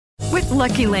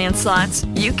Lucky Land Slots,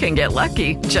 you can get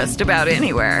lucky just about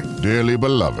anywhere. Dearly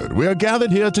beloved, we are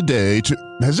gathered here today to...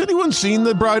 Has anyone seen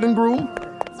the bride and groom?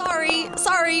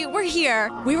 Sorry, we're here.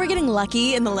 We were getting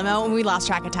lucky in the limo and we lost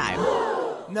track of time.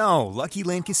 No, Lucky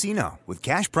Land Casino, with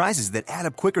cash prizes that add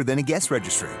up quicker than a guest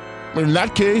registry. In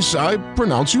that case, I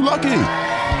pronounce you lucky.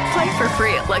 Play for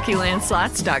free at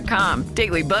LuckyLandSlots.com.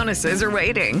 Daily bonuses are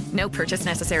waiting. No purchase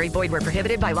necessary. Void where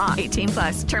prohibited by law.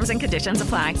 18+. Terms and conditions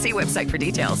apply. See website for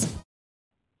details.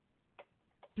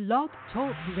 Blog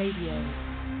Talk Radio.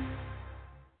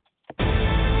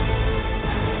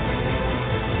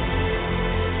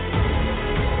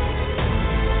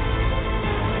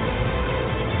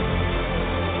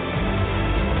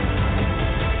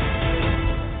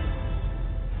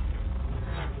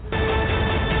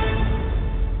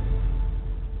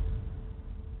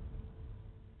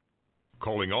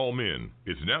 Calling all men,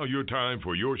 it's now your time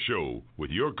for your show with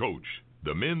your coach,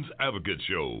 the Men's Advocate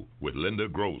Show with Linda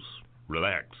Gross.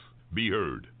 Relax, be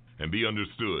heard, and be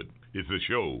understood. It's a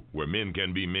show where men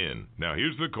can be men. Now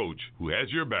here's the coach who has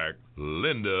your back,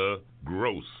 Linda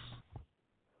Gross.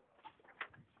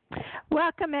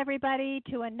 Welcome, everybody,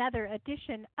 to another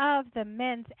edition of the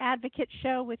Men's Advocate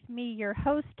Show with me, your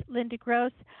host, Linda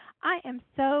Gross. I am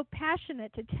so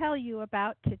passionate to tell you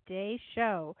about today's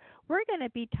show. We're going to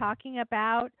be talking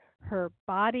about Her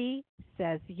Body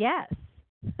Says Yes.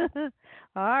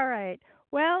 All right.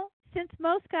 Well, since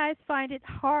most guys find it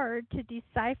hard to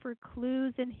decipher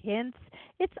clues and hints,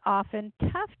 it's often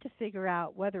tough to figure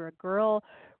out whether a girl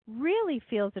really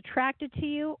feels attracted to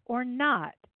you or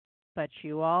not. But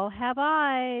you all have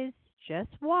eyes.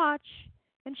 Just watch,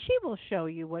 and she will show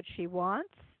you what she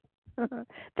wants.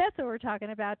 That's what we're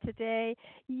talking about today.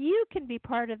 You can be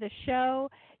part of the show.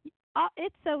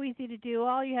 It's so easy to do.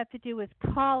 All you have to do is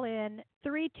call in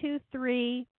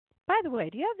 323. By the way,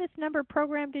 do you have this number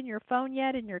programmed in your phone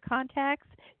yet, in your contacts?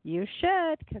 You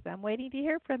should, because I'm waiting to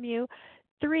hear from you.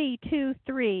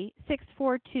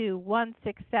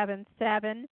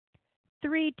 323-642-1677.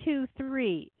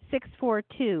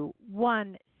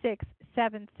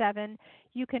 323-642-1677.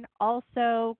 You can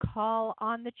also call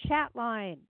on the chat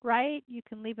line, right? You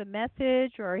can leave a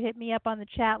message or hit me up on the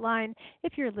chat line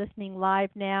if you're listening live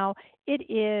now. It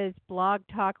is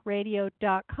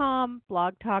blogtalkradio.com,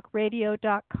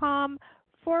 blogtalkradio.com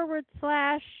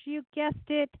 / you guessed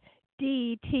it,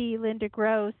 DT Linda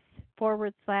Gross /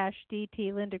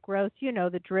 DT Linda Gross. You know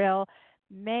the drill.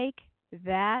 Make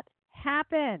that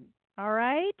happen. All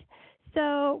right?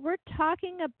 So we're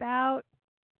talking about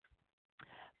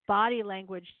body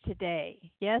language today.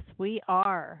 Yes, we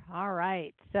are. All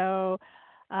right. So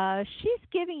she's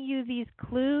giving you these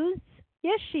clues.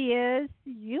 Yes, she is.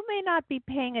 You may not be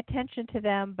paying attention to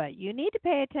them, but you need to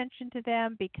pay attention to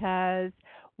them, because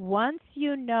once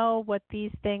you know what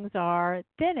these things are,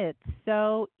 then it's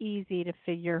so easy to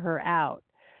figure her out.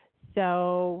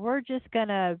 So we're just going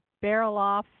to barrel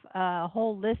off a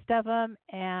whole list of them,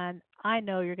 and I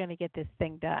know you're going to get this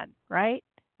thing done, right?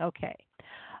 Okay.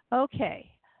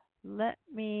 Let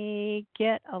me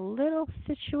get a little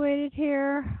situated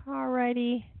here. All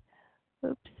righty.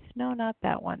 Oops. No, not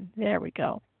that one. There we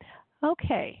go.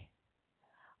 Okay.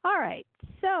 All right.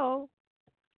 So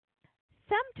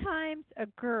sometimes a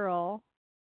girl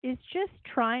is just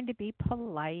trying to be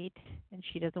polite and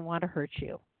she doesn't want to hurt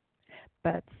you.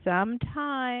 But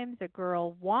sometimes a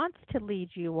girl wants to lead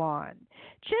you on.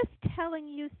 Just telling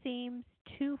you seems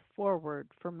too forward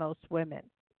for most women.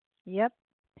 Yep.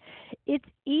 It's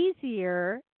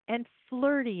easier and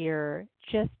flirtier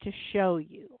just to show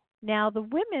you. Now, the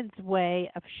women's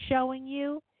way of showing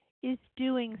you is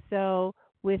doing so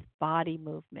with body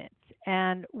movements.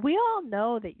 And we all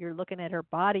know that you're looking at her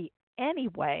body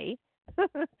anyway.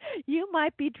 You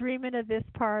might be dreaming of this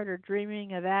part or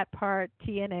dreaming of that part,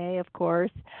 TNA, of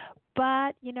course.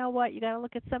 But you know what? You got to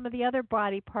look at some of the other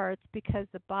body parts, because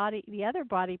the other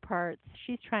body parts,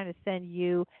 she's trying to send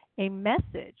you a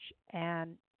message.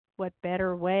 And what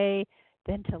better way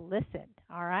than to listen?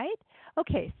 All right?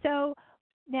 Okay, so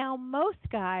now most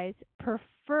guys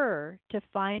prefer to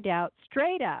find out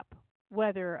straight up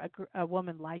whether a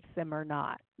woman likes them or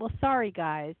not. Well, sorry,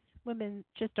 guys. Women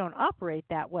just don't operate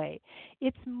that way.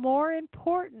 It's more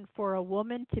important for a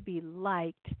woman to be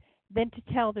liked than to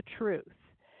tell the truth.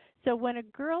 So when a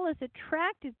girl is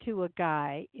attracted to a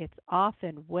guy, it's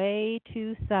often way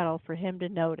too subtle for him to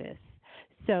notice.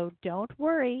 So don't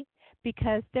worry,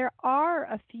 because there are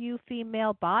a few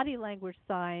female body language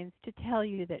signs to tell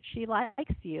you that she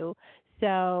likes you.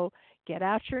 So get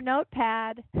out your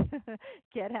notepad,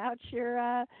 get out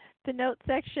your the note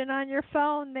section on your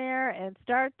phone there, and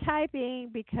start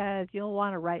typing, because you'll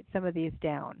want to write some of these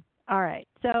down. All right.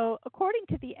 So, according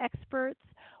to the experts,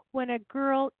 when a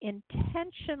girl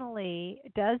intentionally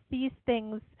does these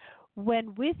things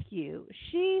when with you,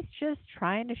 she's just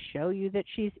trying to show you that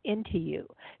she's into you.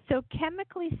 So,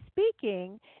 chemically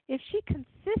speaking, if she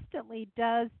consistently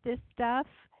does this stuff,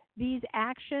 these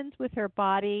actions with her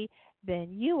body, then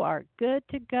you are good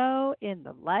to go in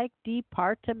the like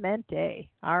departamente.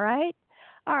 All right?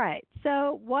 All right.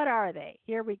 So, what are they?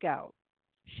 Here we go.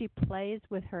 She plays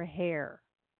with her hair.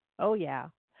 Oh, yeah.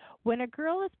 When a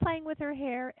girl is playing with her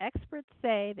hair, experts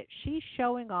say that she's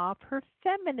showing off her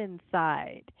feminine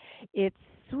side. It's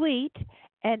sweet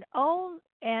and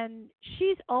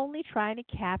she's only trying to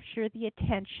capture the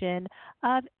attention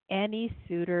of any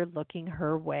suitor looking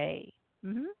her way.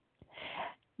 hmm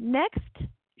Next,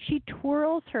 she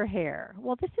twirls her hair.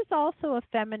 Well, this is also a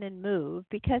feminine move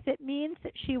because it means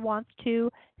that she wants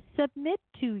to submit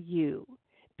to you.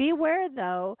 Beware,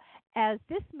 though, as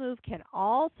this move can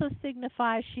also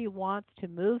signify she wants to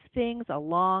move things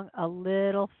along a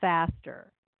little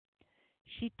faster.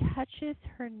 She touches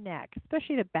her neck,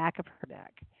 especially the back of her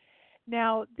neck.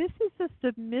 Now, this is a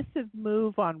submissive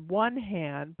move on one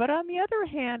hand, but on the other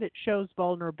hand, it shows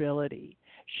vulnerability.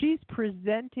 She's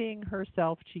presenting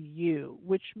herself to you,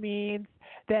 which means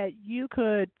that you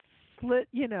could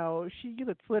you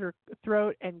could slit her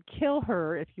throat and kill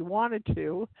her if you wanted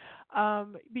to,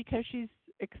 because she's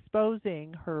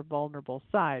exposing her vulnerable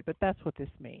side. But that's what this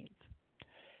means.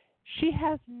 She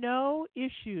has no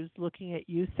issues looking at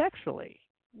you sexually.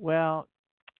 Well,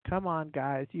 come on,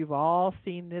 guys. You've all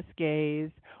seen this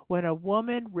gaze. When a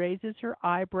woman raises her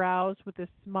eyebrows with a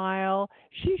smile,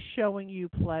 she's showing you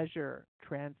pleasure.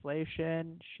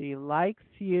 Translation, she likes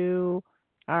you.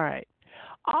 All right.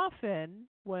 Often,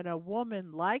 when a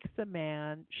woman likes a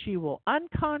man, she will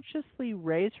unconsciously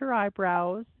raise her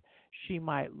eyebrows. She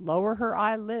might lower her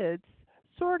eyelids,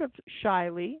 sort of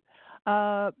shyly.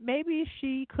 Maybe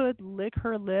she could lick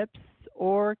her lips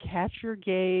or catch your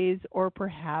gaze or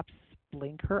perhaps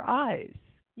blink her eyes,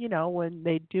 when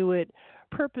they do it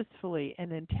purposefully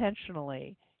and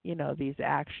intentionally, these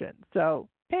actions. So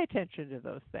pay attention to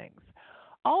those things.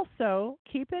 Also,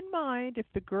 keep in mind if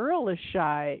the girl is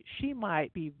shy, she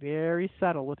might be very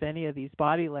subtle with any of these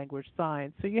body language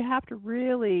signs. So you have to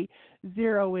really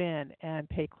zero in and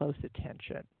pay close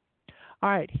attention.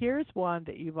 All right, here's one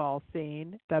that you've all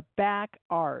seen, the back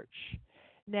arch.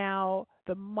 Now,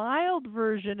 the mild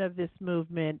version of this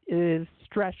movement is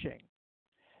stretching.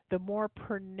 The more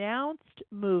pronounced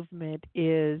movement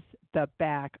is the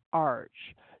back arch.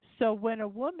 So when a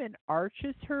woman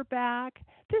arches her back,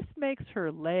 this makes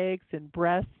her legs and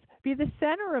breasts be the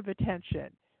center of attention.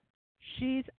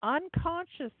 She's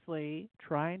unconsciously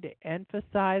trying to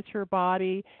emphasize her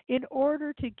body in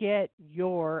order to get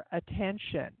your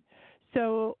attention.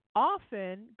 So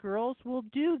often, girls will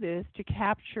do this to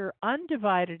capture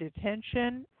undivided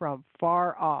attention from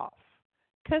far off.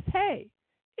 Because, hey,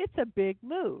 it's a big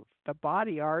move. The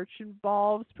body arch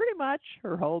involves pretty much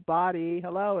her whole body.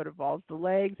 Hello, it involves the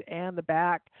legs and the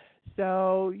back.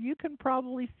 So you can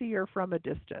probably see her from a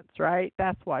distance, right?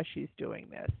 That's why she's doing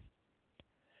this.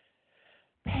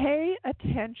 Pay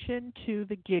attention to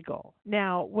the giggle.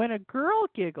 Now, when a girl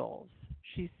giggles,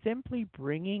 she's simply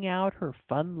bringing out her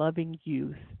fun-loving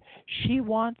youth. She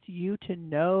wants you to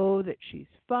know that she's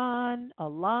fun,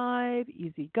 alive,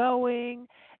 easygoing,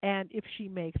 and if she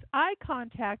makes eye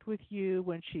contact with you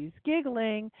when she's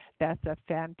giggling, that's a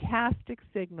fantastic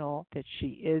signal that she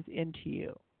is into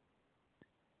you.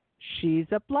 She's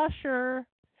a blusher.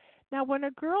 Now, when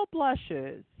a girl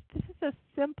blushes, this is a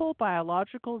simple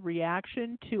biological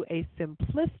reaction to a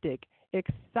simplistic,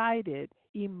 excited,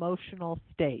 emotional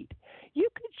state. You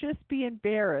could just be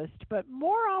embarrassed, but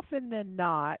more often than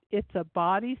not, it's a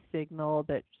body signal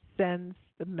that sends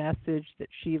the message that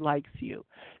she likes you.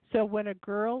 So when a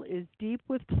girl is deep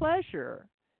with pleasure,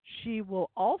 she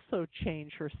will also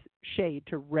change her shade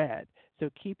to red. So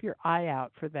keep your eye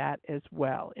out for that as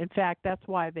well. In fact, that's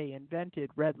why they invented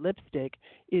red lipstick,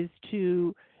 is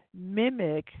to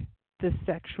mimic the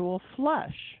sexual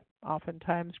flush.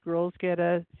 Oftentimes girls get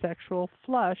a sexual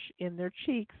flush in their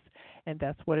cheeks, and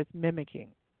that's what it's mimicking.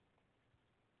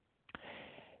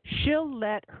 She'll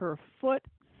let her foot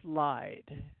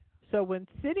slide. So when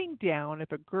sitting down,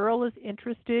 if a girl is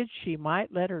interested, she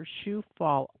might let her shoe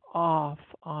fall off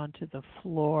onto the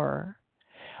floor.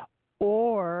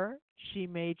 Or she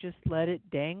may just let it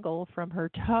dangle from her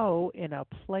toe in a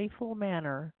playful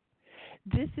manner.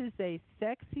 This is a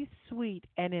sexy, sweet,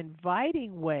 and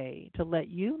inviting way to let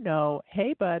you know,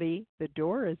 hey, buddy, the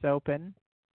door is open.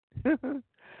 All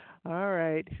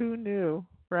right, who knew,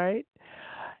 right?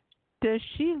 Does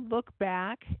she look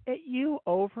back at you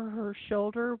over her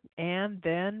shoulder and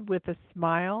then with a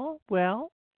smile?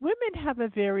 Well, women have a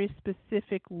very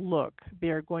specific look they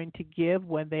are going to give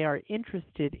when they are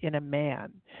interested in a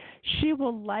man. She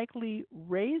will likely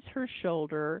raise her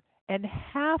shoulder and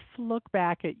half look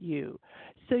back at you,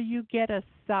 so you get a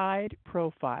side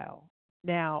profile.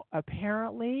 Now,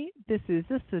 apparently, this is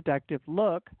a seductive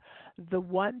look, the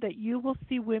one that you will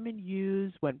see women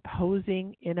use when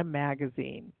posing in a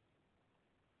magazine.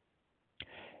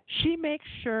 She makes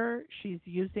sure she's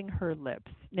using her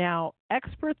lips. Now,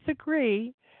 experts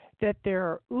agree that there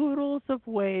are oodles of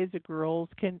ways a girl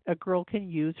can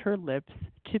use her lips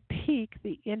to pique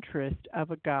the interest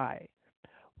of a guy.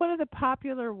 One of the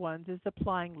popular ones is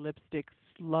applying lipstick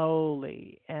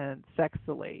slowly and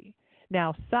sexily.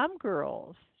 Now, some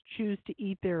girls choose to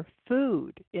eat their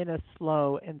food in a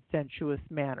slow and sensuous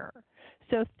manner.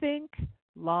 So think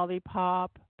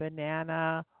lollipop,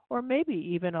 banana, or maybe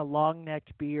even a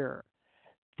long-necked beer.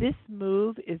 This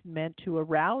move is meant to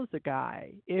arouse a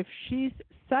guy. If she's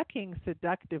sucking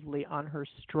seductively on her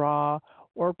straw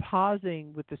or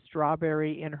pausing with the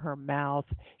strawberry in her mouth,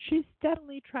 she's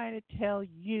definitely trying to tell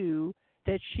you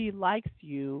that she likes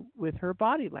you with her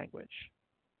body language.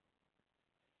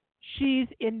 She's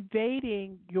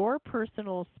invading your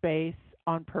personal space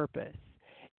on purpose.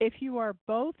 If you are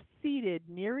both seated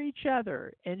near each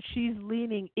other and she's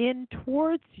leaning in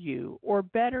towards you, or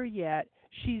better yet,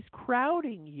 she's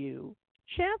crowding you,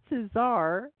 chances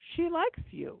are she likes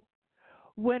you.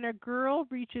 When a girl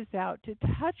reaches out to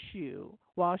touch you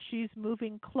while she's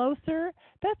moving closer,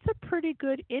 that's a pretty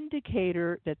good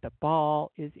indicator that the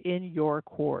ball is in your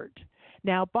court.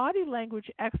 Now, body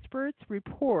language experts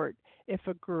report if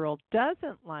a girl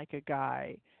doesn't like a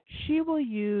guy, she will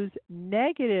use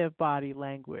negative body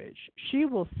language. She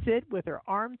will sit with her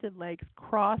arms and legs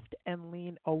crossed and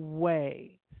lean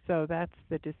away. So that's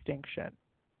the distinction.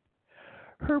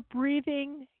 Her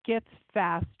breathing gets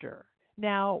faster.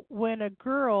 Now, when a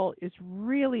girl is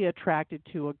really attracted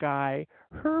to a guy,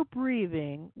 her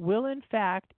breathing will in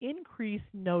fact increase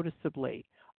noticeably.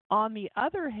 On the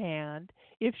other hand,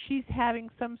 if she's having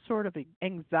some sort of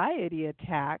anxiety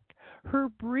attack, her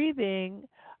breathing,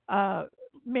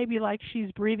 maybe like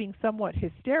she's breathing somewhat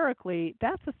hysterically,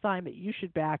 that's a sign that you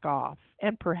should back off.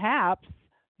 And perhaps,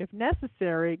 if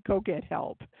necessary, go get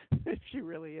help if she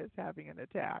really is having an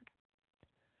attack.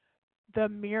 The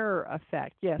mirror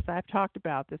effect. Yes, I've talked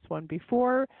about this one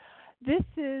before. This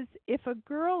is if a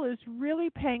girl is really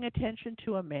paying attention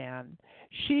to a man,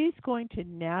 she's going to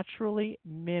naturally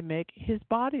mimic his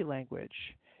body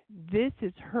language. This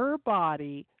is her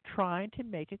body trying to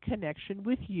make a connection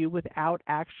with you without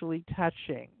actually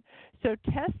touching. So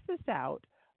test this out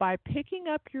by picking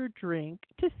up your drink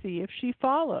to see if she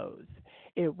follows.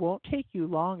 It won't take you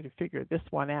long to figure this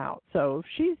one out. So if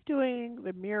she's doing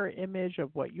the mirror image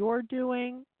of what you're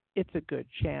doing, it's a good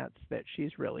chance that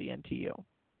she's really into you.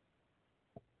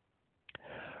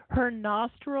 Her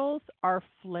nostrils are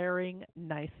flaring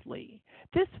nicely.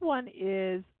 This one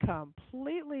is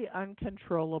completely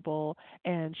uncontrollable,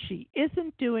 and she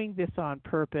isn't doing this on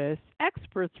purpose.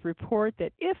 Experts report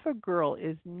that if a girl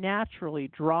is naturally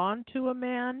drawn to a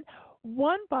man,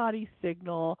 one body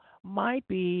signal might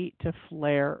be to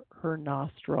flare her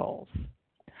nostrils.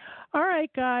 All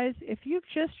right, guys, if you've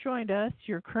just joined us,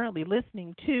 you're currently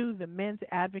listening to the Men's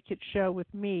Advocate Show with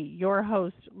me, your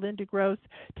host, Linda Gross.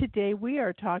 Today we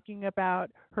are talking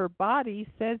about Her Body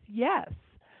Says Yes.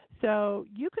 So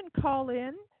you can call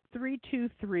in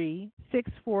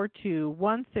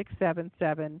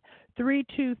 323-642-1677,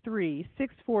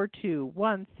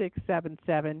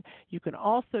 323-642-1677. You can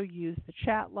also use the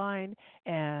chat line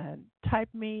and type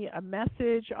me a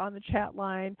message on the chat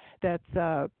line. That's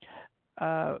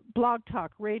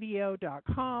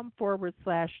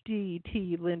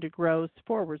blogtalkradio.com/DT Linda Gross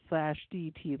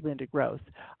 /DT Linda Gross.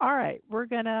 All right, we're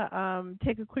going to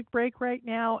take a quick break right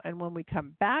now, and when we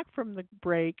come back from the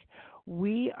break,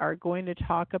 we are going to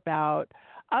talk about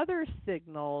other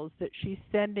signals that she's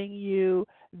sending you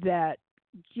that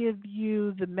give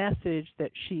you the message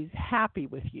that she's happy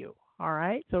with you. All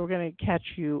right, so we're going to catch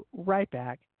you right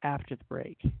back after the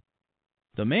break.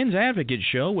 The Men's Advocate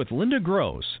Show with Linda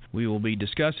Gross. We will be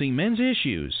discussing men's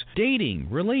issues, dating,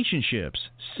 relationships,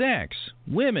 sex,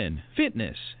 women,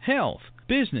 fitness, health,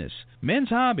 business, men's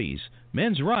hobbies,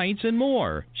 men's rights, and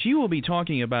more. She will be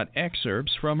talking about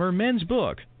excerpts from her men's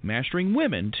book, Mastering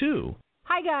Women, too.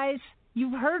 Hi, guys.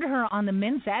 You've heard her on the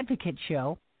Men's Advocate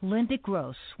Show. Linda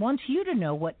Gross wants you to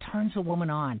know what turns a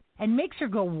woman on and makes her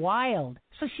go wild,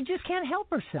 so she just can't help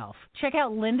herself. Check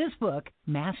out Linda's book,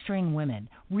 Mastering Women,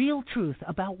 Real Truth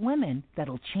About Women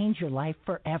That'll Change Your Life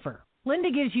Forever.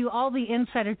 Linda gives you all the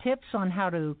insider tips on how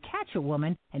to catch a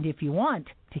woman and, if you want,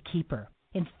 to keep her.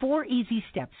 In 4 easy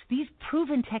steps, these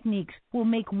proven techniques will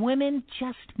make women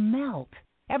just melt.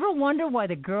 Ever wonder why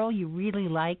the girl you really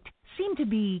liked seemed to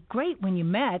be great when you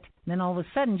met, then all of a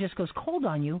sudden just goes cold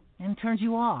on you and turns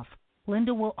you off?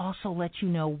 Linda will also let you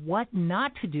know what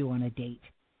not to do on a date.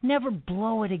 Never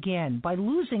blow it again by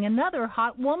losing another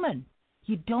hot woman.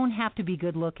 You don't have to be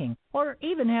good looking or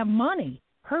even have money.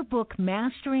 Her book,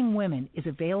 Mastering Women, is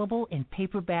available in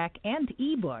paperback and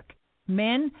ebook.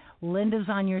 Men, Linda's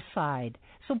on your side.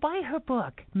 So buy her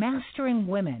book, Mastering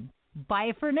Women. Buy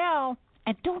it for now.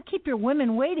 And don't keep your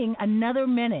women waiting another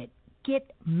minute.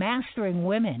 Get Mastering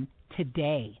Women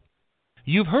today.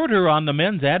 You've heard her on the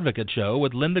Men's Advocate Show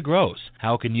with Linda Gross.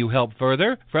 How can you help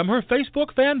further? From her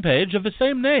Facebook fan page of the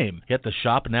same name. Hit the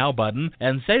Shop Now button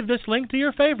and save this link to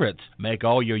your favorites. Make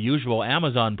all your usual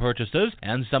Amazon purchases,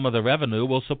 and some of the revenue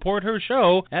will support her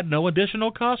show at no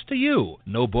additional cost to you.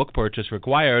 No book purchase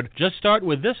required. Just start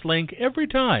with this link every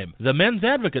time. The Men's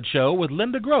Advocate Show with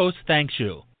Linda Gross thanks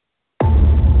you.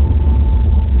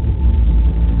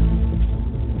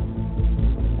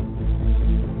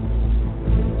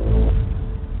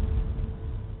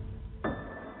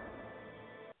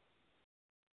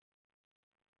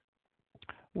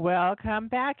 Welcome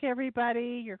back,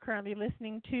 everybody. You're currently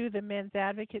listening to the Men's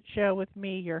Advocate Show with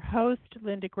me, your host,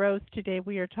 Linda Gross. Today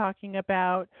we are talking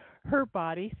about Her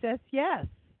Body Says Yes.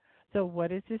 So what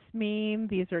does this mean?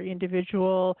 These are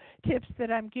individual tips that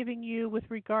I'm giving you with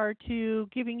regard to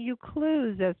giving you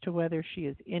clues as to whether she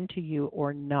is into you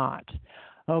or not.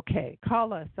 Okay,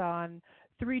 call us on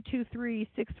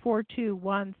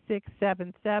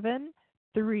 323-642-1677,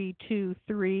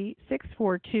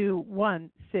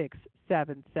 323-642-1677.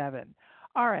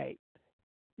 All right.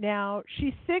 Now,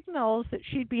 she signals that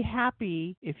she'd be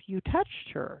happy if you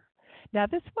touched her. Now,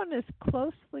 this one is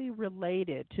closely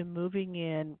related to moving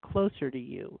in closer to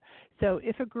you. So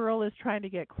if a girl is trying to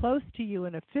get close to you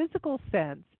in a physical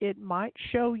sense, it might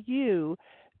show you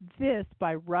this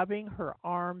by rubbing her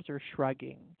arms or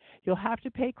shrugging. You'll have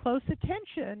to pay close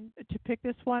attention to pick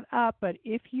this one up, but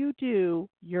if you do,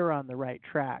 you're on the right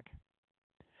track.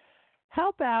 How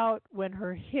about when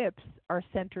her hips are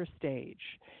center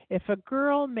stage? If a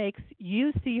girl makes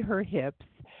you see her hips,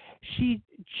 she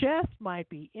just might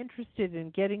be interested in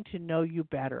getting to know you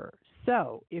better.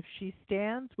 So if she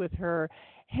stands with her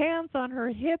hands on her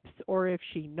hips, or if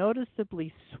she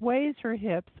noticeably sways her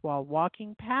hips while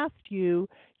walking past you,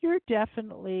 you're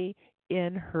definitely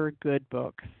in her good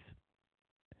books.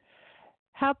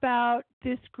 How about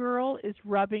this girl is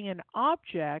rubbing an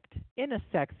object in a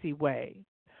sexy way?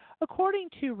 According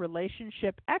to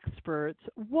relationship experts,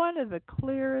 one of the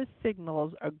clearest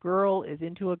signals a girl is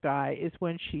into a guy is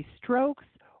when she strokes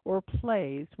or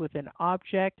plays with an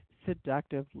object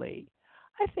seductively.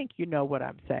 I think you know what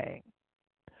I'm saying.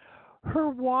 Her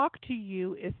walk to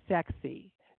you is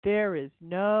sexy. There is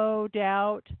no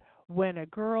doubt when a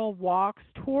girl walks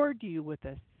toward you with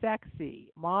a sexy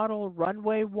model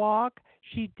runway walk,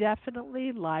 she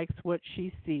definitely likes what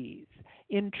she sees.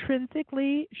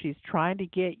 Intrinsically, she's trying to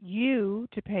get you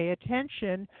to pay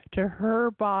attention to her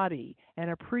body and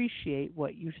appreciate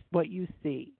what you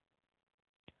see.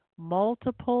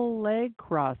 Multiple leg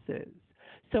crosses.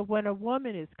 So when a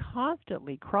woman is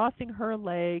constantly crossing her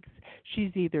legs,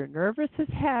 she's either nervous as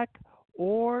heck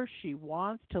or she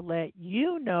wants to let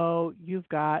you know you've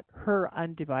got her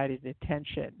undivided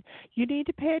attention. You need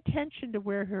to pay attention to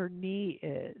where her knee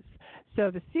is.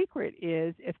 So the secret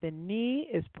is if the knee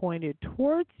is pointed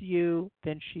towards you,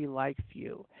 then she likes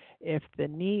you. If the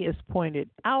knee is pointed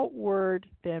outward,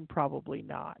 then probably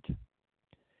not.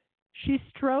 She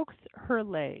strokes her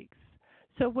legs.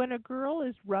 So when a girl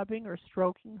is rubbing or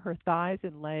stroking her thighs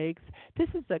and legs, this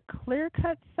is a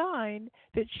clear-cut sign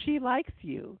that she likes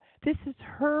you. This is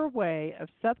her way of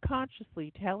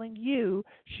subconsciously telling you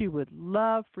she would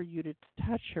love for you to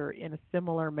touch her in a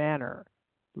similar manner.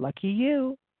 Lucky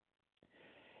you.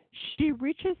 She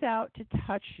reaches out to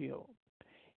touch you.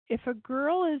 If a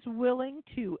girl is willing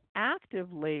to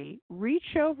actively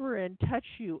reach over and touch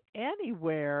you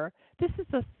anywhere, this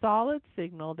is a solid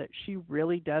signal that she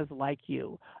really does like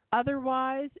you.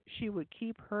 Otherwise, she would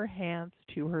keep her hands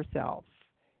to herself.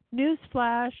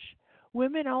 Newsflash,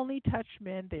 women only touch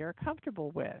men they are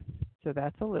comfortable with, so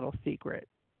that's a little secret.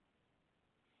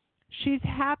 She's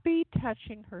happy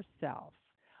touching herself.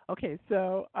 Okay,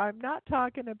 so I'm not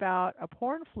talking about a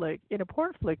porn flick in a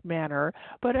porn flick manner,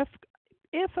 but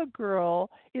if a girl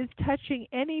is touching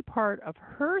any part of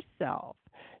herself,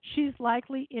 she's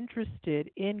likely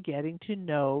interested in getting to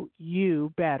know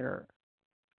you better.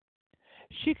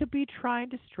 She could be trying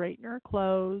to straighten her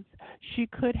clothes. She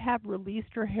could have released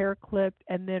her hair clipped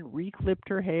and then reclipped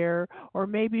her hair, or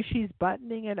maybe she's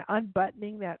buttoning and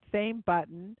unbuttoning that same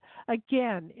button.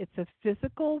 Again, it's a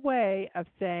physical way of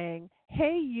saying,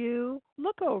 hey, you,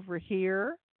 look over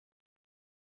here.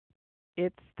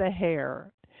 It's the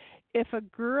hair. If a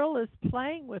girl is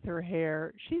playing with her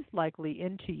hair, she's likely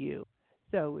into you.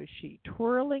 So is she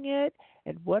twirling it?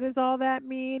 And what does all that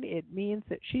mean? It means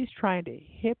that she's trying to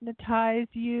hypnotize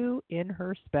you in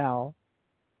her spell.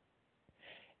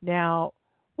 Now,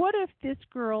 what if this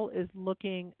girl is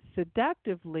looking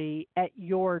seductively at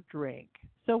your drink?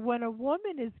 So when a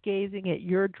woman is gazing at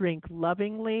your drink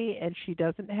lovingly and she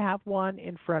doesn't have one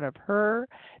in front of her,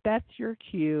 that's your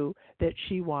cue that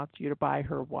she wants you to buy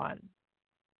her one.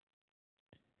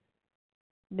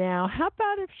 Now, how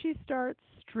about if she starts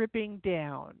stripping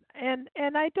down? And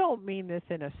I don't mean this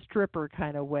in a stripper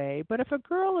kind of way, but if a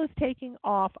girl is taking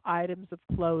off items of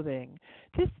clothing,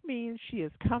 this means she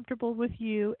is comfortable with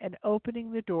you and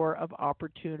opening the door of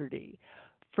opportunity.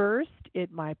 First,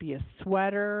 it might be a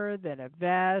sweater, then a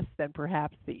vest, then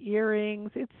perhaps the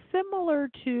earrings. It's similar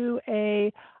to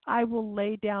a I will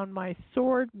lay down my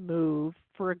sword move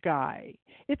for a guy.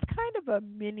 It's kind of a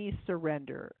mini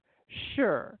surrender.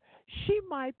 Sure, she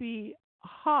might be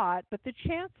hot, but the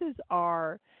chances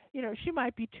are, she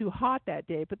might be too hot that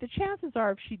day, but the chances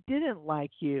are if she didn't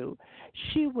like you,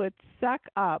 she would suck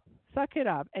it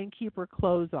up and keep her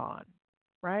clothes on,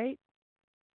 right?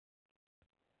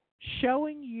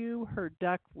 Showing you her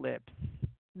duck lips.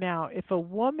 Now, if a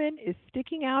woman is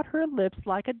sticking out her lips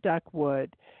like a duck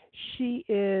would, she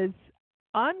is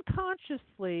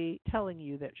unconsciously telling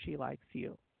you that she likes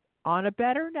you. On a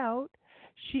better note,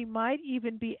 she might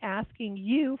even be asking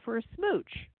you for a smooch.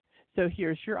 So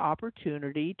here's your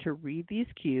opportunity to read these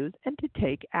cues and to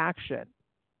take action.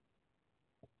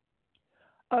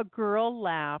 A girl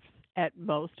laughs at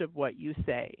most of what you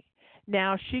say.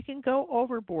 Now, she can go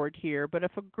overboard here, but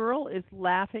if a girl is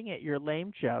laughing at your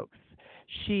lame jokes,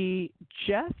 she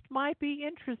just might be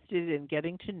interested in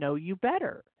getting to know you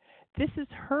better. This is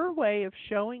her way of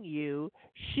showing you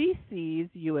she sees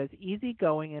you as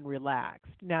easygoing and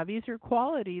relaxed. Now, these are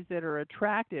qualities that are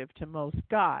attractive to most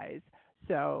guys,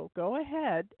 so go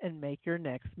ahead and make your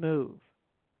next move.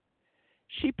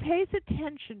 She pays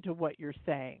attention to what you're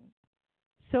saying.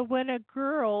 So when a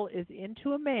girl is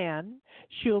into a man,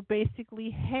 she'll basically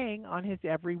hang on his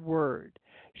every word.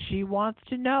 She wants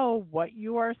to know what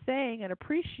you are saying and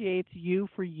appreciates you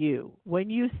for you. When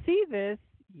you see this,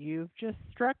 you've just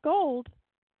struck gold.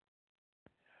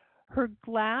 Her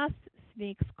glass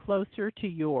sneaks closer to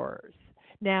yours.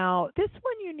 Now, this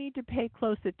one you need to pay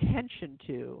close attention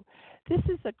to. This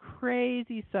is a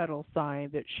crazy subtle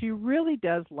sign that she really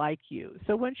does like you.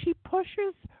 So when she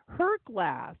pushes her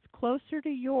glass closer to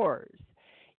yours,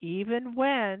 even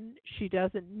when she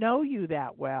doesn't know you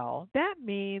that well, that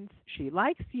means she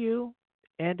likes you.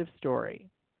 End of story.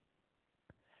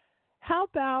 How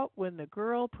about when the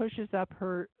girl pushes up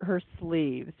her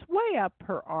sleeves, way up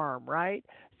her arm, right?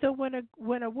 So when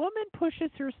a woman pushes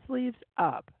her sleeves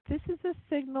up, this is a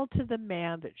signal to the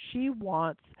man that she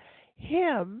wants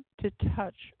him to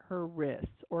touch her wrists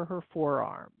or her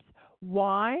forearms.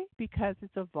 Why? Because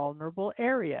it's a vulnerable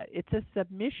area. It's a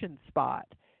submission spot.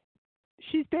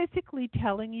 She's basically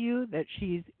telling you that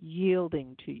she's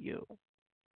yielding to you.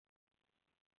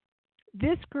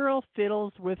 This girl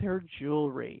fiddles with her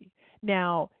jewelry.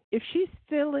 Now, if she's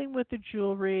fiddling with the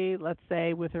jewelry, let's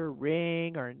say with her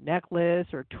ring or necklace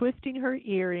or twisting her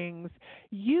earrings,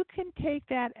 you can take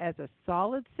that as a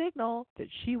solid signal that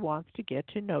she wants to get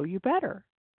to know you better.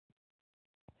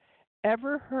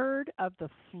 Ever heard of the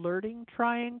flirting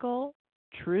triangle?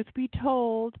 Truth be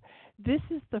told, this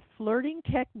is the flirting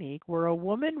technique where a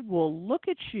woman will look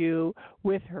at you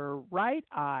with her right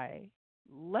eye,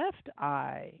 left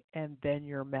eye, and then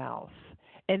your mouth.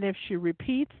 And if she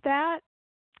repeats that,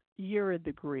 you're in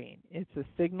the green. It's a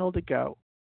signal to go.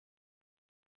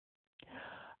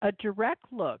 A direct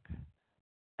look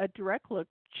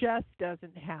just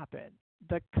doesn't happen.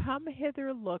 The come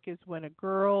hither look is when a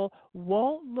girl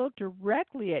won't look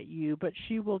directly at you, but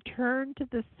she will turn to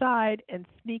the side and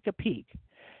sneak a peek.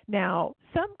 Now,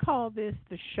 some call this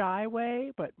the shy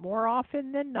way, but more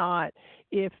often than not,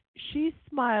 if she's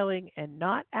smiling and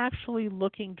not actually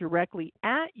looking directly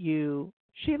at you,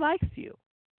 she likes you.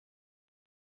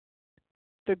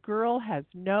 The girl has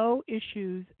no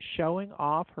issues showing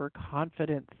off her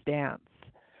confident stance.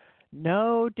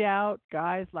 No doubt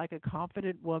guys like a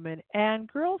confident woman,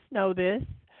 and girls know this.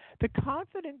 The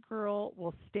confident girl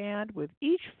will stand with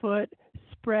each foot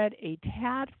spread a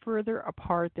tad further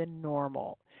apart than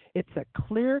normal. It's a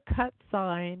clear-cut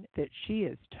sign that she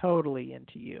is totally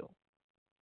into you.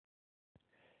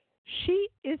 She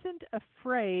isn't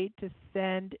afraid to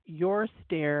send your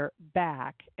stare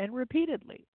back and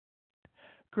repeatedly.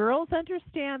 Girls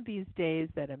understand these days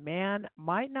that a man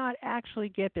might not actually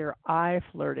get their eye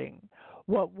flirting.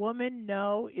 What women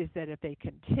know is that if they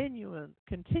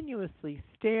continuously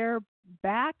stare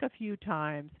back a few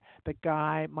times, the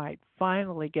guy might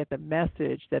finally get the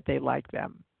message that they like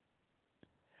them.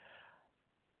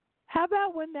 How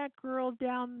about when that girl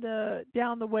down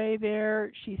the way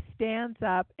there, she stands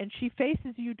up and she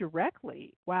faces you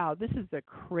directly? Wow, this is a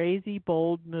crazy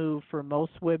bold move for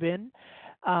most women,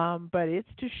 but it's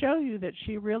to show you that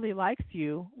she really likes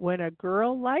you. When a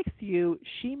girl likes you,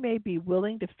 she may be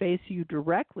willing to face you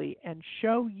directly and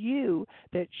show you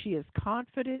that she is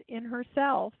confident in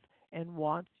herself and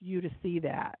wants you to see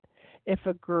that. If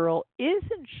a girl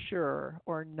isn't sure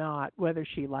or not whether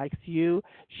she likes you,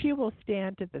 she will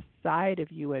stand to the side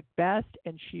of you at best,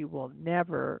 and she will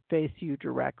never face you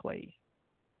directly.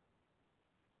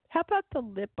 How about the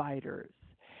lip biters?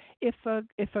 If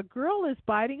a girl is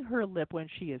biting her lip when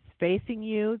she is facing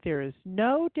you, there is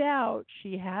no doubt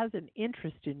she has an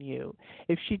interest in you.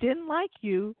 If she didn't like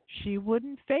you, she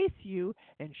wouldn't face you,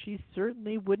 and she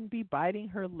certainly wouldn't be biting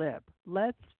her lip.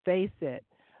 Let's face it,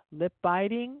 lip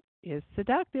biting is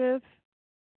seductive.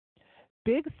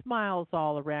 Big smiles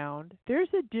all around. There's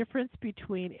a difference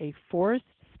between a forced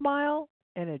smile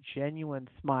and a genuine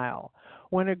smile.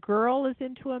 When a girl is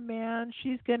into a man,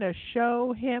 she's going to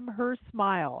show him her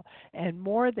smile, and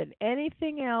more than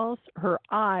anything else, her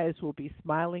eyes will be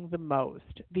smiling the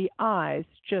most. The eyes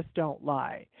just don't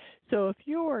lie. So if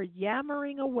you're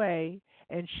yammering away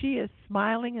and she is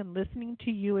smiling and listening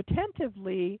to you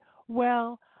attentively,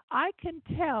 well, I can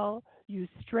tell you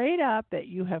straight up that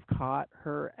you have caught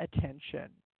her attention.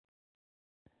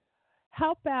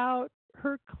 How about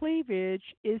her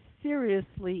cleavage is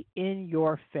seriously in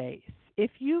your face?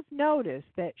 If you've noticed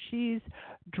that she's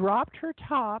dropped her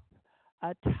top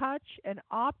a touch and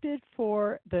opted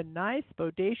for the nice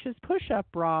bodacious push-up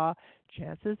bra,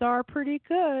 chances are pretty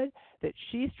good that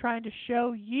she's trying to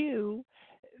show you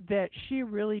that she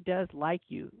really does like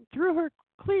you through her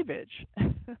cleavage.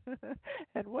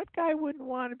 And what guy wouldn't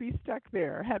want to be stuck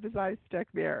there, have his eyes stuck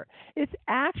there? It's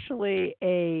actually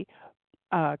a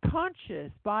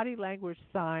conscious body language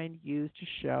sign used to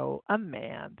show a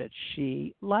man that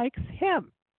she likes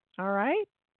him. All right?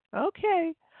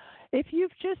 Okay. If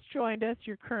you've just joined us,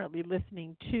 you're currently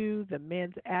listening to the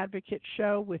Men's Advocate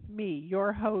Show with me,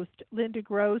 your host, Linda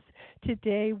Gross.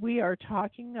 Today we are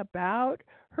talking about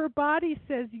Her Body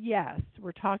Says Yes.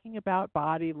 We're talking about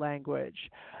body language.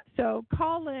 So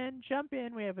call in, jump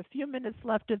in. We have a few minutes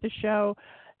left of the show.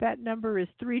 That number is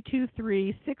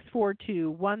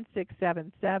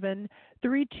 323-642-1677,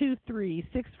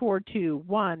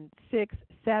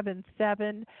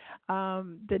 323-642-1677.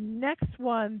 The next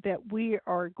one that we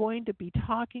are going to be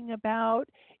talking about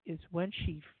is when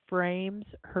she frames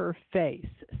her face.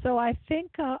 So I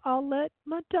think I'll let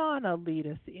Madonna lead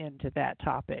us into that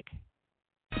topic.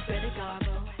 Greta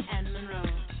Garbo and Monroe,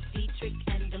 Dietrich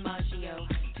and DiMaggio,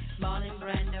 Marlon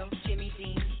Brando, Jimmy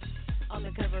Dean, on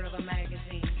the cover of a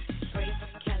magazine. Grace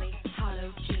Kelly,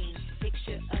 Harlow Jean,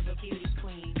 picture of a beauty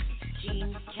queen.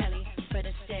 Jean Kelly, Fred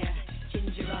Astaire,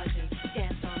 Ginger Rogers,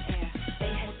 dance on air.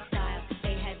 They had style,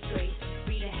 they had grace.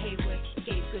 Rita Hayworth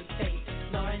gave good face.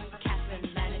 Lauren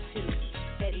Catherine Manitou,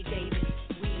 Betty Davis,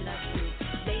 we love you.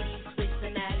 Ladies with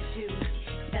an attitude,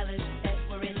 fellas that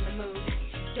were in the mood.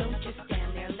 Don't just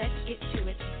stand there, let's get to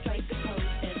it. Strike the pose,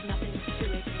 there's nothing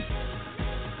to it.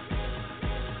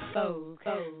 Vogue,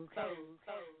 Vogue, Vogue.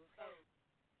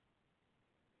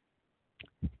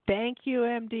 Thank you,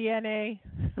 MDNA.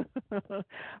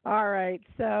 All right.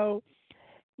 So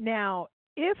now,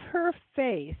 if her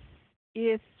face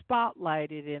is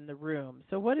spotlighted in the room,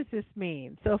 so what does this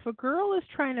mean? So if a girl is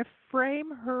trying to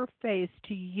frame her face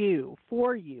to you,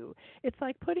 for you, it's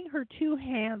like putting her two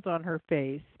hands on her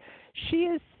face. She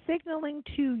is signaling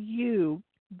to you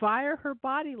via her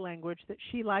body language that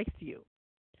she likes you.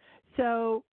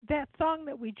 So that song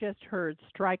that we just heard,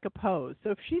 Strike a Pose.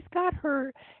 So if she's got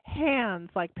her hands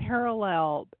like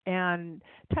parallel and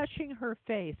touching her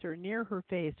face or near her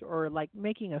face or like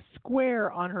making a square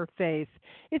on her face,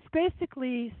 it's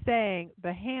basically saying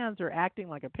the hands are acting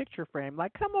like a picture frame.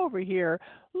 Like, come over here,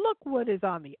 look what is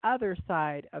on the other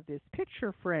side of this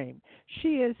picture frame.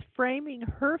 She is framing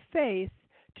her face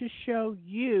to show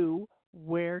you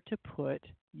where to put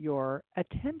your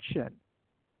attention.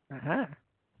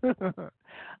 All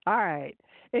right.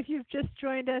 If you've just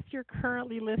joined us, you're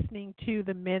currently listening to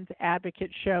the Men's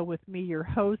Advocate Show with me, your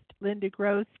host, Linda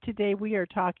Gross. Today we are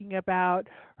talking about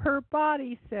Her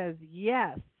Body Says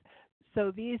Yes.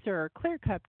 So these are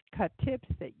clear-cut tips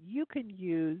that you can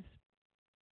use.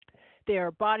 They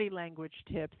are body language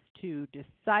tips to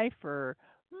decipher,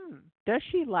 does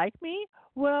she like me?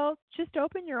 Well, just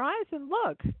open your eyes and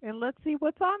look, and let's see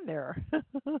what's on there.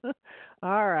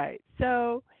 All right.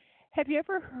 So have you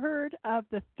ever heard of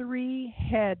the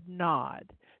 3-head nod?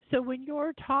 So when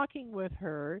you're talking with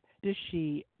her, does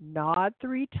she nod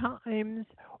 3 times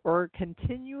or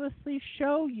continuously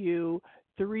show you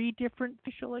 3 different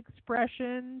facial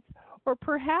expressions? Or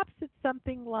perhaps it's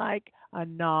something like a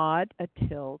nod, a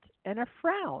tilt, and a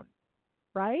frown,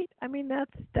 right? I mean,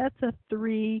 that's a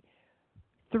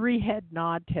 3-head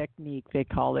nod technique, they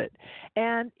call it.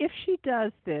 And if she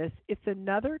does this, it's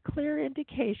another clear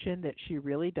indication that she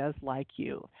really does like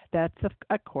you. That's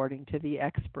according to the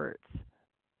experts.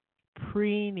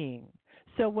 Preening.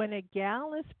 So when a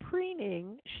gal is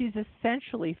preening, she's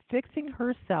essentially fixing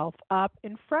herself up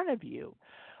in front of you.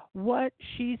 What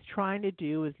she's trying to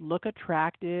do is look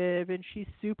attractive, and she's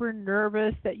super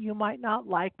nervous that you might not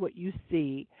like what you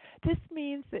see. This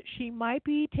means that she might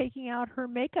be taking out her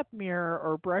makeup mirror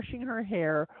or brushing her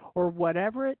hair or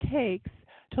whatever it takes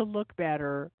to look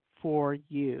better for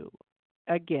you.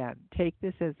 Again, take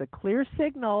this as a clear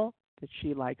signal that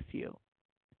she likes you.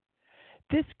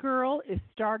 This girl is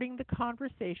starting the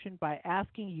conversation by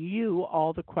asking you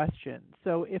all the questions.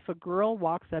 So if a girl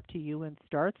walks up to you and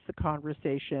starts the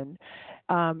conversation,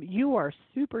 you are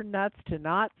super nuts to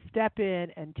not step in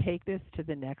and take this to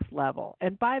the next level.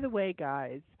 And by the way,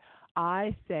 guys,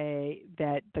 I say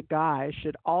that the guy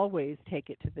should always take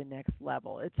it to the next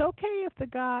level. It's okay if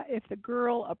the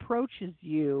girl approaches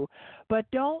you, but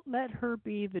don't let her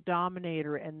be the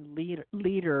dominator and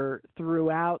leader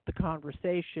throughout the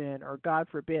conversation, or God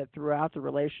forbid, throughout the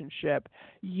relationship.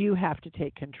 You have to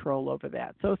take control over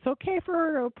that. So it's okay for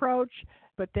her to approach,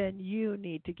 but then you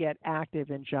need to get active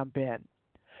and jump in.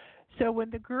 So when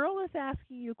the girl is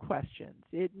asking you questions,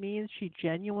 it means she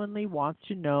genuinely wants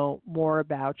to know more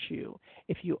about you.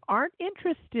 If you aren't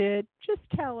interested, just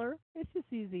tell her. It's as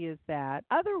easy as that.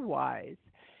 Otherwise,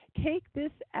 take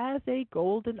this as a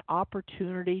golden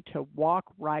opportunity to walk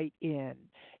right in.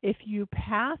 If you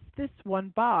pass this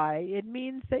one by, it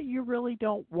means that you really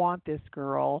don't want this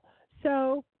girl.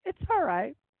 So it's all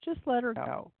right. Just let her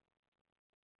go.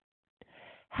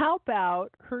 How about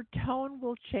her tone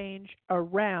will change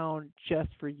around just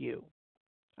for you?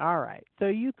 All right. So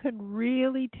you can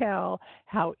really tell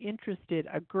how interested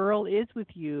a girl is with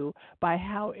you by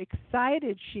how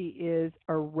excited she is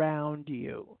around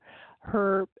you.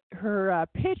 Her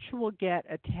pitch will get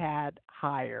a tad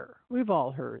higher. We've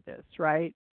all heard this,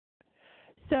 right?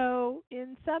 So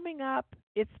in summing up,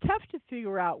 it's tough to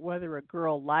figure out whether a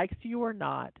girl likes you or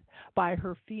not by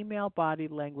her female body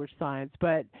language signs,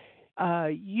 but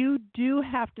you do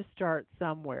have to start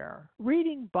somewhere.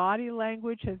 Reading body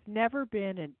language has never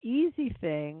been an easy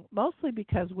thing, mostly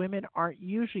because women aren't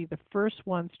usually the first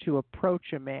ones to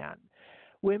approach a man.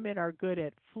 Women are good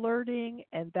at flirting,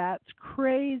 and that's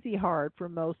crazy hard for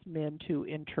most men to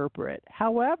interpret.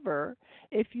 However,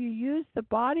 if you use the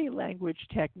body language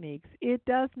techniques, it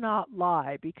does not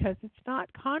lie because it's not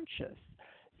conscious.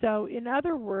 So, in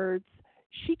other words,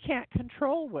 she can't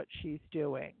control what she's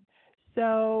doing.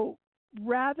 So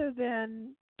rather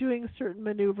than doing certain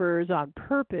maneuvers on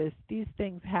purpose, these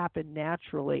things happen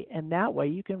naturally, and that way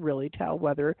you can really tell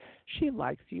whether she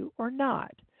likes you or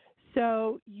not.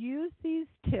 So use these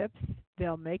tips.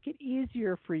 They'll make it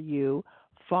easier for you.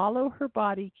 Follow her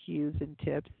body cues and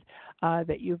tips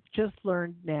that you've just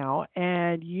learned now,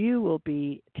 and you will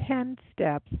be 10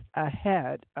 steps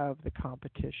ahead of the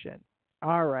competition.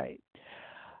 All right.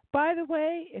 By the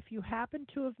way, if you happen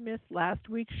to have missed last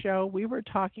week's show, we were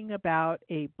talking about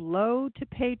a blow to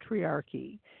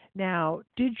patriarchy. Now,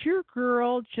 did your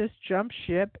girl just jump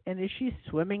ship, and is she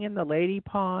swimming in the lady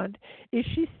pond? Is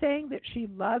she saying that she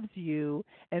loves you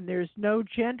and there's no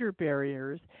gender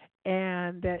barriers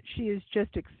and that she is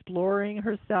just exploring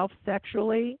herself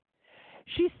sexually?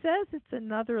 She says it's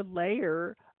another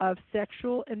layer of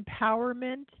sexual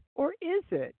empowerment, or is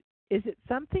it? Is it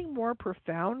something more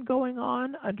profound going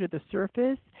on under the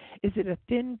surface? Is it a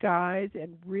thin guise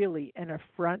and really an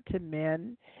affront to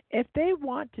men? If they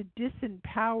want to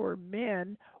disempower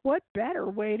men, what better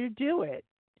way to do it?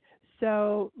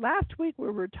 So last week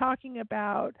we were talking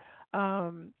about,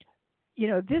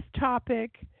 this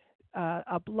topic,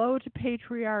 A Blow to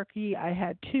Patriarchy. I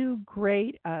had two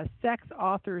great sex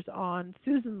authors on,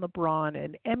 Susan LeBron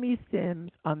and Emmy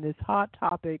Sims, on this hot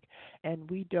topic, and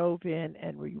we dove in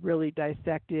and we really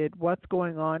dissected what's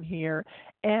going on here.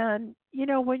 And, you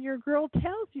know, when your girl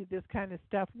tells you this kind of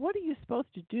stuff, what are you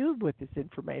supposed to do with this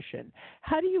information?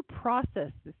 How do you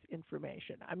process this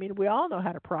information? I mean, we all know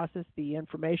how to process the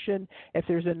information if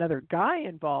there's another guy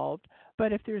involved,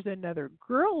 but if there's another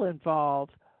girl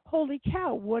involved, holy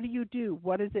cow, what do?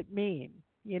 What does it mean?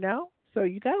 You know? So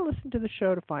you got to listen to the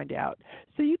show to find out.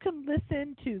 So you can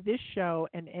listen to this show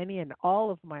and any and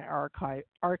all of my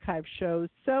archive shows.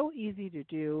 So easy to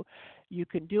do. You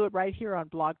can do it right here on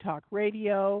Blog Talk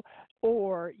Radio,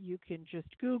 or you can just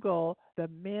Google The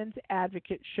Men's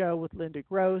Advocate Show with Linda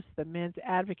Gross, The Men's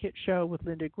Advocate Show with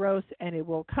Linda Gross, and it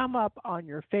will come up on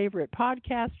your favorite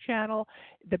podcast channel.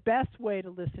 The best way to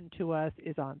listen to us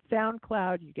is on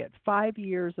SoundCloud. You get 5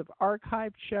 years of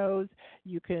archived shows.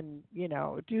 You can, you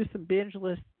know, do some binge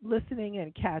listening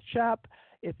and catch up.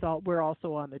 We're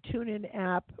also on the TuneIn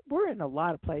app. We're in a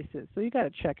lot of places, so you got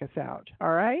to check us out.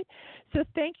 All right. So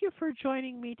thank you for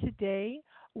joining me today.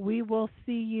 We will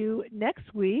see you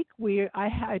next week.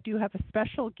 I do have a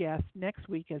special guest next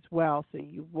week as well, so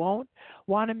you won't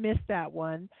want to miss that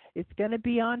one. It's going to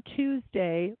be on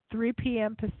Tuesday, 3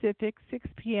 p.m. Pacific, 6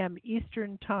 p.m.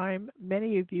 Eastern Time.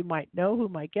 Many of you might know who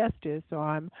my guest is, so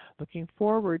I'm looking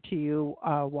forward to you.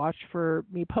 Watch for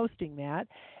me posting that.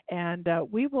 And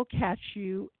we will catch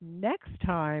you next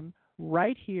time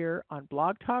right here on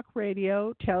Blog Talk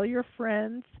Radio. Tell your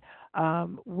friends.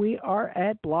 We are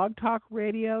at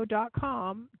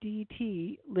blogtalkradio.com,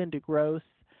 DT Linda Gross,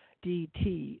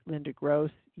 DT Linda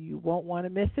Gross. You won't want to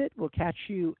miss it. We'll catch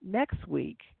you next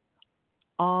week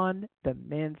on the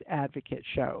Men's Advocate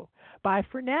Show. Bye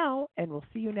for now, and we'll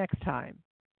see you next time.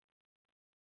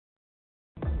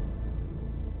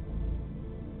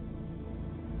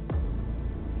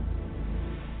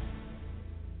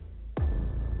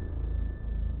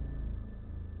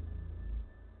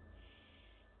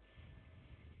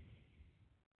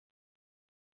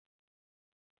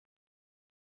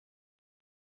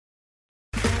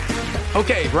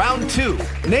 Okay, round two.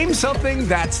 Name something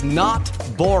that's not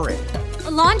boring. A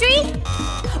laundry?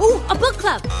 Ooh, a book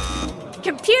club.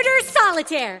 Computer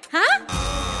solitaire, huh?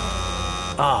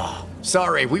 Ah, oh,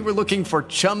 sorry, we were looking for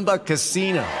Chumba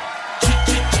Casino.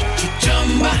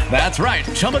 That's right,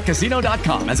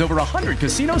 ChumbaCasino.com has over 100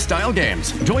 casino-style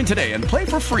games. Join today and play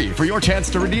for free for your chance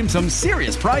to redeem some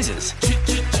serious prizes.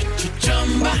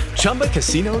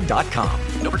 ChumbaCasino.com.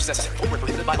 No purchase necessary. Void where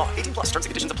prohibited by law. 18+ terms and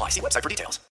conditions apply. See website for details.